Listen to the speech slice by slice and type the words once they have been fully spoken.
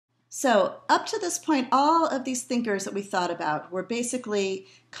So up to this point, all of these thinkers that we thought about were basically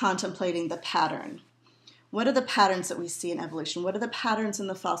contemplating the pattern. What are the patterns that we see in evolution? What are the patterns in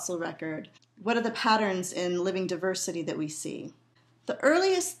the fossil record? What are the patterns in living diversity that we see? The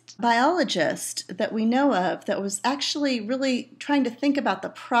earliest biologist that we know of that was actually really trying to think about the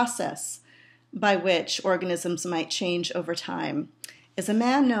process by which organisms might change over time is a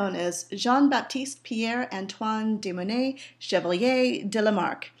man known as Jean-Baptiste Pierre-Antoine de Monet Chevalier de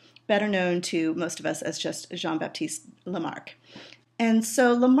Lamarck, better known to most of us as just Jean-Baptiste Lamarck. And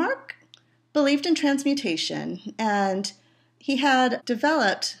so Lamarck believed in transmutation, and he had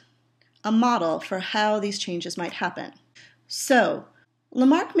developed a model for how these changes might happen. So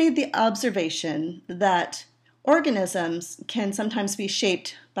Lamarck made the observation that organisms can sometimes be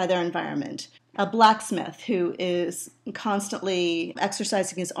shaped by their environment. A blacksmith who is constantly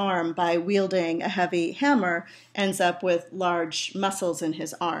exercising his arm by wielding a heavy hammer ends up with large muscles in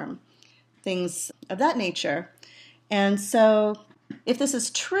his arm, things of that nature. And so if this is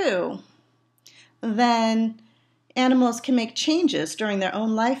true, then animals can make changes during their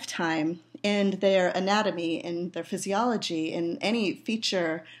own lifetime in their anatomy, in their physiology, in any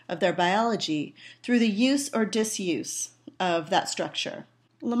feature of their biology through the use or disuse of that structure.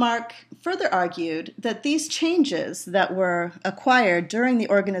 Lamarck further argued that these changes that were acquired during the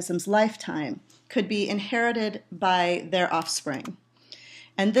organism's lifetime could be inherited by their offspring.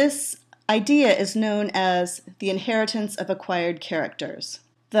 And this idea is known as the inheritance of acquired characters.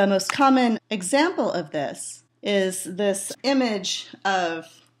 The most common example of this is this image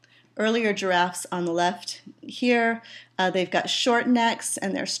of earlier giraffes on the left here. They've got short necks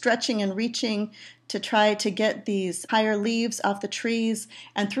and they're stretching and reaching to try to get these higher leaves off the trees.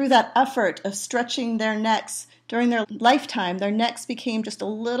 And through that effort of stretching their necks during their lifetime, their necks became just a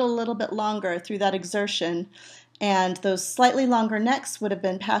little bit longer through that exertion. And those slightly longer necks would have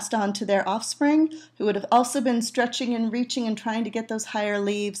been passed on to their offspring, who would have also been stretching and reaching and trying to get those higher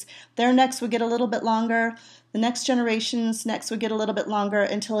leaves. Their necks would get a little bit longer. The next generation's necks would get a little bit longer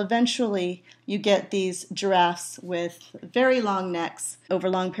until eventually you get these giraffes with very long necks over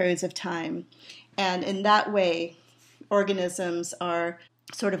long periods of time. And in that way, organisms are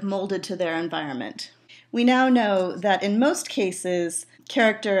sort of molded to their environment. We now know that in most cases,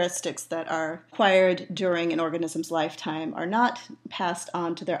 characteristics that are acquired during an organism's lifetime are not passed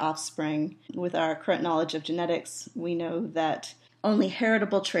on to their offspring. With our current knowledge of genetics, we know that only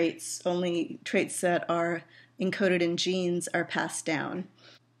heritable traits, only traits that are encoded in genes are passed down.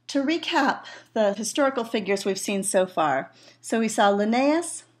 To recap the historical figures we've seen so far, so we saw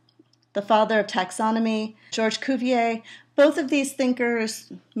Linnaeus, the father of taxonomy, Georges Cuvier. Both of these thinkers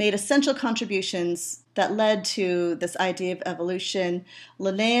made essential contributions that led to this idea of evolution.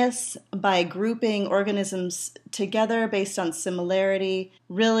 Linnaeus, by grouping organisms together based on similarity,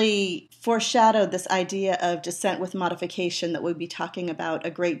 really foreshadowed this idea of descent with modification that we'll be talking about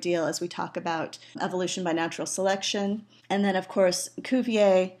a great deal as we talk about evolution by natural selection. And then, of course,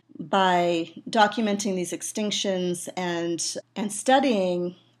 Cuvier, by documenting these extinctions and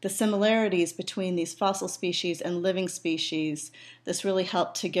studying the similarities between these fossil species and living species, this really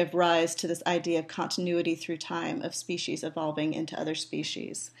helped to give rise to this idea of continuity through time of species evolving into other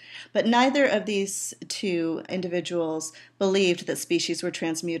species. But neither of these two individuals believed that species were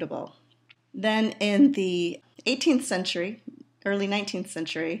transmutable. Then in the 18th century, early 19th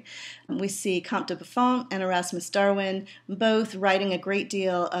century, we see Comte de Buffon and Erasmus Darwin both writing a great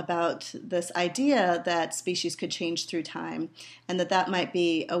deal about this idea that species could change through time and that might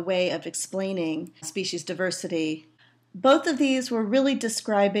be a way of explaining species diversity. Both of these were really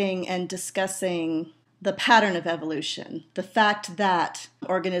describing and discussing the pattern of evolution, the fact that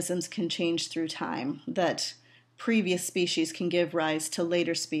organisms can change through time, that previous species can give rise to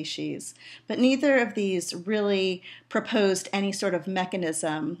later species. But neither of these really proposed any sort of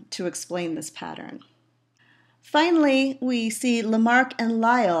mechanism to explain this pattern. Finally, we see Lamarck and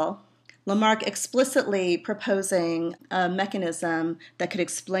Lyell, Lamarck explicitly proposing a mechanism that could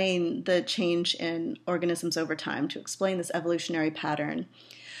explain the change in organisms over time, to explain this evolutionary pattern.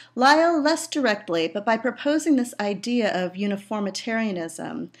 Lyell less directly, but by proposing this idea of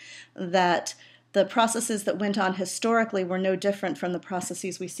uniformitarianism, that the processes that went on historically were no different from the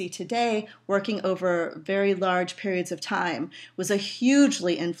processes we see today, working over very large periods of time, was a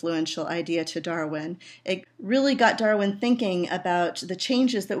hugely influential idea to Darwin. It really got Darwin thinking about the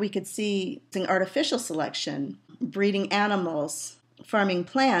changes that we could see in artificial selection, breeding animals, farming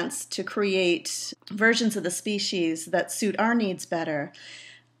plants to create versions of the species that suit our needs better.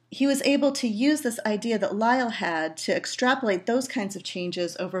 He was able to use this idea that Lyell had to extrapolate those kinds of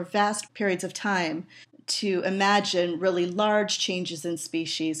changes over vast periods of time to imagine really large changes in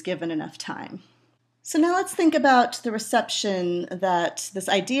species given enough time. So now let's think about the reception that this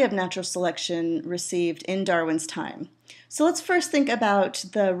idea of natural selection received in Darwin's time. So let's first think about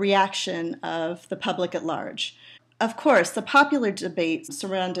the reaction of the public at large. Of course, the popular debate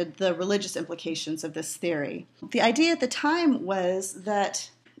surrounded the religious implications of this theory. The idea at the time was that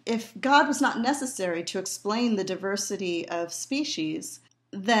if God was not necessary to explain the diversity of species,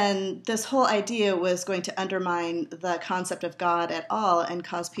 then this whole idea was going to undermine the concept of God at all and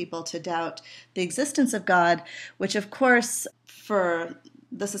cause people to doubt the existence of God, which of course, for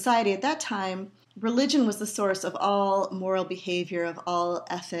the society at that time, religion was the source of all moral behavior, of all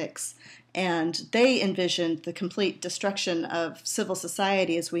ethics, and they envisioned the complete destruction of civil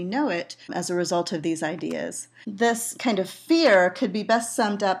society as we know it as a result of these ideas. This kind of fear could be best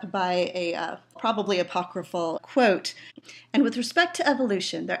summed up by a probably apocryphal quote. And with respect to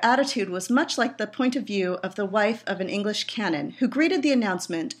evolution, their attitude was much like the point of view of the wife of an English canon who greeted the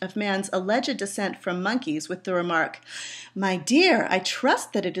announcement of man's alleged descent from monkeys with the remark, "My dear, I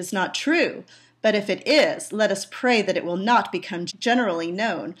trust that it is not true. But if it is, let us pray that it will not become generally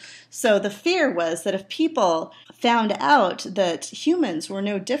known." So the fear was that if people found out that humans were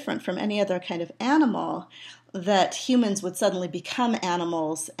no different from any other kind of animal, that humans would suddenly become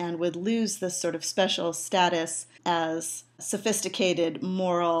animals and would lose this sort of special status as sophisticated,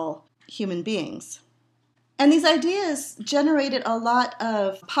 moral human beings. And these ideas generated a lot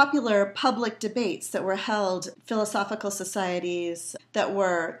of popular public debates that were held, philosophical societies that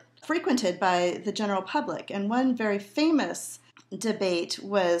were frequented by the general public. And one very famous debate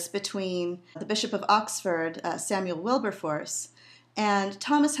was between the Bishop of Oxford, Samuel Wilberforce, and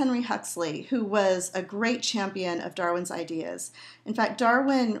Thomas Henry Huxley, who was a great champion of Darwin's ideas. In fact,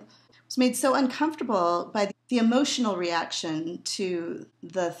 Darwin was made so uncomfortable by the emotional reaction to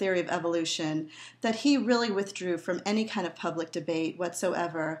the theory of evolution that he really withdrew from any kind of public debate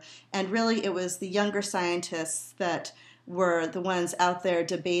whatsoever. And really, it was the younger scientists that were the ones out there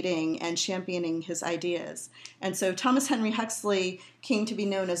debating and championing his ideas. And so Thomas Henry Huxley came to be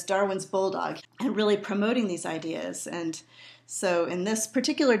known as Darwin's bulldog and really promoting these ideas. And so in this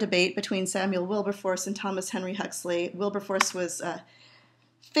particular debate between Samuel Wilberforce and Thomas Henry Huxley, Wilberforce was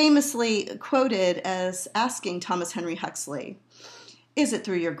famously quoted as asking Thomas Henry Huxley, "Is it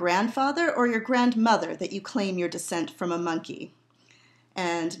through your grandfather or your grandmother that you claim your descent from a monkey?"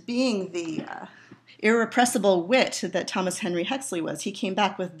 And being the irrepressible wit that Thomas Henry Huxley was, he came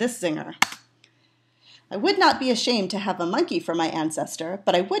back with this zinger. "I would not be ashamed to have a monkey for my ancestor,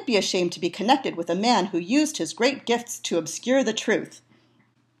 but I would be ashamed to be connected with a man who used his great gifts to obscure the truth."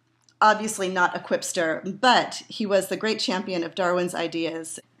 Obviously not a quipster, but he was the great champion of Darwin's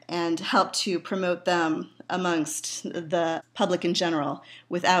ideas and helped to promote them amongst the public in general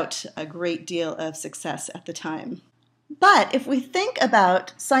without a great deal of success at the time. But if we think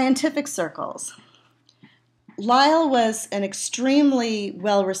about scientific circles, Lyell was an extremely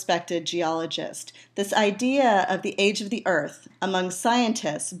well-respected geologist. This idea of the age of the Earth among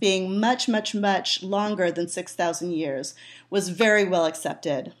scientists being much, much, much longer than 6,000 years was very well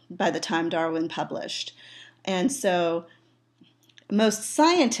accepted by the time Darwin published. And so most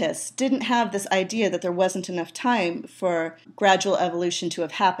scientists didn't have this idea that there wasn't enough time for gradual evolution to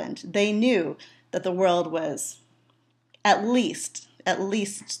have happened. They knew that the world was at least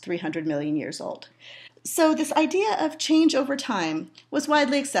 300 million years old. So this idea of change over time was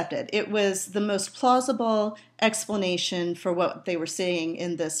widely accepted. It was the most plausible explanation for what they were seeing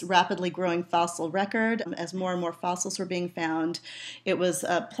in this rapidly growing fossil record. As more and more fossils were being found, it was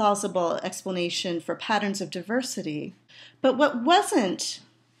a plausible explanation for patterns of diversity. But what wasn't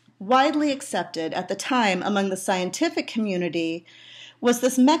widely accepted at the time among the scientific community was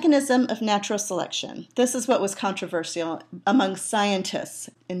this mechanism of natural selection. This is what was controversial among scientists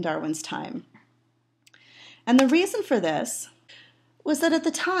in Darwin's time. And the reason for this was that at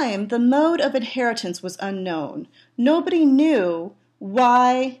the time, the mode of inheritance was unknown. Nobody knew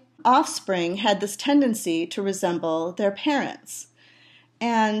why offspring had this tendency to resemble their parents.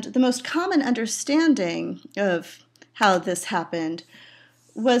 And the most common understanding of how this happened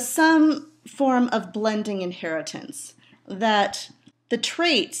was some form of blending inheritance, that the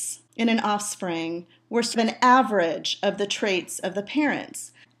traits in an offspring were sort of an average of the traits of the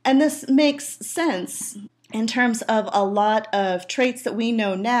parents. And this makes sense in terms of a lot of traits that we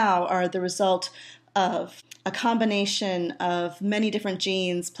know now are the result of a combination of many different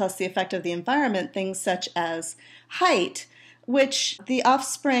genes plus the effect of the environment, things such as height, which the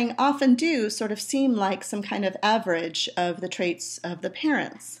offspring often do sort of seem like some kind of average of the traits of the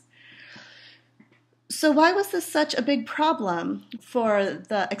parents. So why was this such a big problem for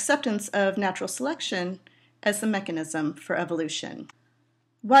the acceptance of natural selection as the mechanism for evolution?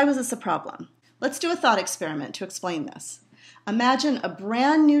 Why was this a problem? Let's do a thought experiment to explain this. Imagine a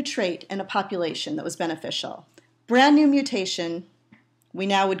brand new trait in a population that was beneficial. Brand new mutation, we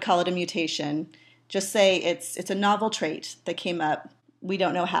now would call it a mutation. Just say it's a novel trait that came up, we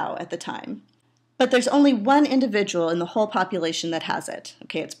don't know how at the time. But there's only one individual in the whole population that has it.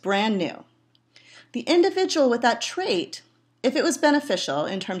 Okay, it's brand new. The individual with that trait, if it was beneficial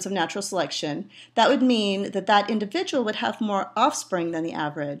in terms of natural selection, that would mean that that individual would have more offspring than the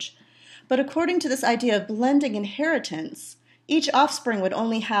average. But according to this idea of blending inheritance, each offspring would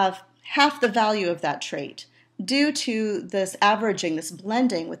only have half the value of that trait due to this averaging, this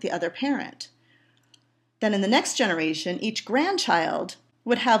blending with the other parent. Then in the next generation, each grandchild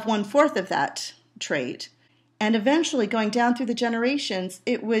would have 1/4 of that trait. And eventually, going down through the generations,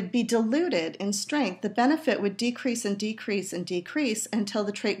 it would be diluted in strength. The benefit would decrease and decrease and decrease until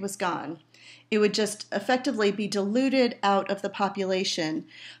the trait was gone. It would just effectively be diluted out of the population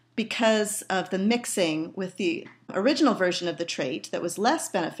because of the mixing with the original version of the trait that was less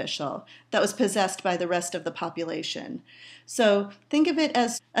beneficial, that was possessed by the rest of the population. So think of it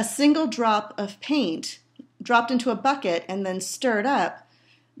as a single drop of paint dropped into a bucket and then stirred up.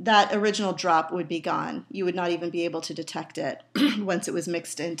 That original drop would be gone. You would not even be able to detect it once it was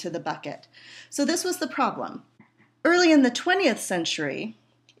mixed into the bucket. So this was the problem. Early in the 20th century,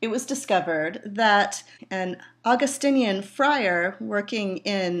 it was discovered that an Augustinian friar working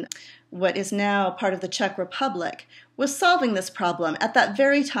in what is now part of the Czech Republic was solving this problem at that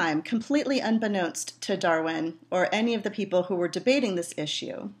very time, completely unbeknownst to Darwin or any of the people who were debating this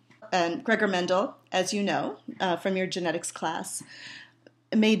issue. And Gregor Mendel, as you know from your genetics class,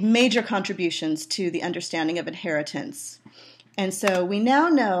 made major contributions to the understanding of inheritance. And so we now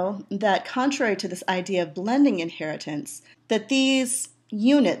know that contrary to this idea of blending inheritance, that these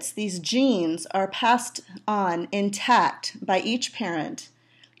units, these genes, are passed on intact by each parent.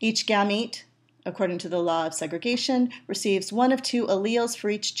 Each gamete, according to the law of segregation, receives one of 2 alleles for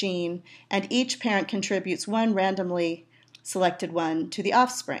each gene, and each parent contributes one randomly selected one to the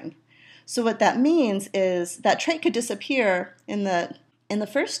offspring. So what that means is that trait could disappear in the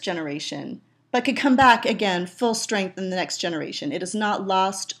first generation, but could come back again full strength in the next generation. It is not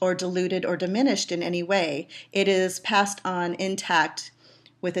lost or diluted or diminished in any way. It is passed on intact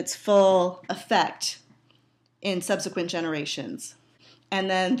with its full effect in subsequent generations. And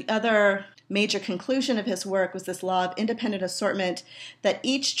then the other major conclusion of his work was this law of independent assortment, that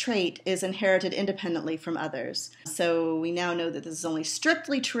each trait is inherited independently from others. So we now know that this is only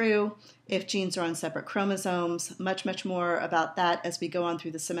strictly true if genes are on separate chromosomes. Much more about that as we go on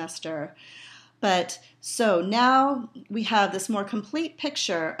through the semester. But so now we have this more complete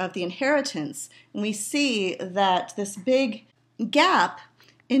picture of the inheritance, and we see that this big gap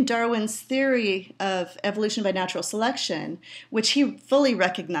in Darwin's theory of evolution by natural selection, which he fully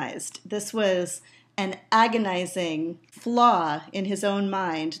recognized, this was an agonizing flaw in his own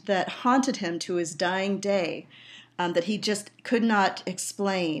mind that haunted him to his dying day, that he just could not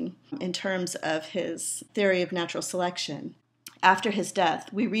explain in terms of his theory of natural selection. After his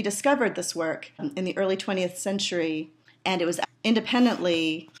death, we rediscovered this work in the early 20th century, and it was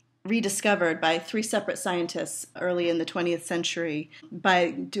independently rediscovered by 3 separate scientists early in the 20th century by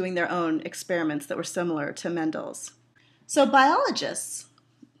doing their own experiments that were similar to Mendel's. So biologists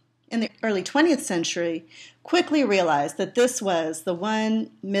in the early 20th century quickly realized that this was the one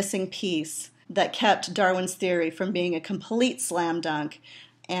missing piece that kept Darwin's theory from being a complete slam dunk,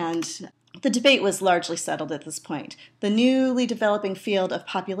 and the debate was largely settled at this point. The newly developing field of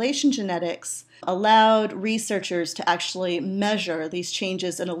population genetics allowed researchers to actually measure these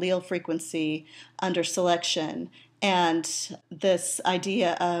changes in allele frequency under selection. And this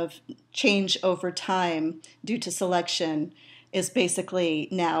idea of change over time due to selection is basically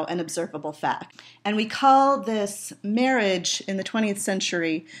now an observable fact. And we call this marriage in the 20th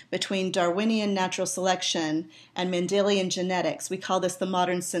century between Darwinian natural selection and Mendelian genetics, we call this the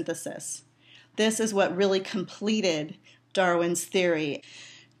modern synthesis. This is what really completed Darwin's theory.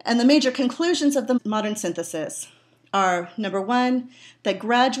 And the major conclusions of the modern synthesis are, number 1, that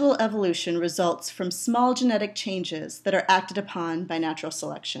gradual evolution results from small genetic changes that are acted upon by natural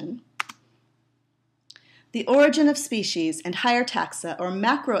selection. The origin of species and higher taxa, or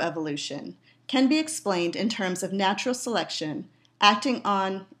macroevolution, can be explained in terms of natural selection acting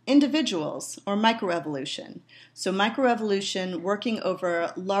on individuals, or microevolution. So microevolution working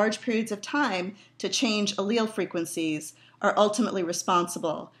over large periods of time to change allele frequencies are ultimately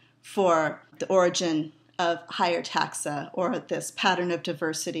responsible for the origin of higher taxa or this pattern of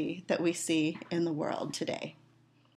diversity that we see in the world today.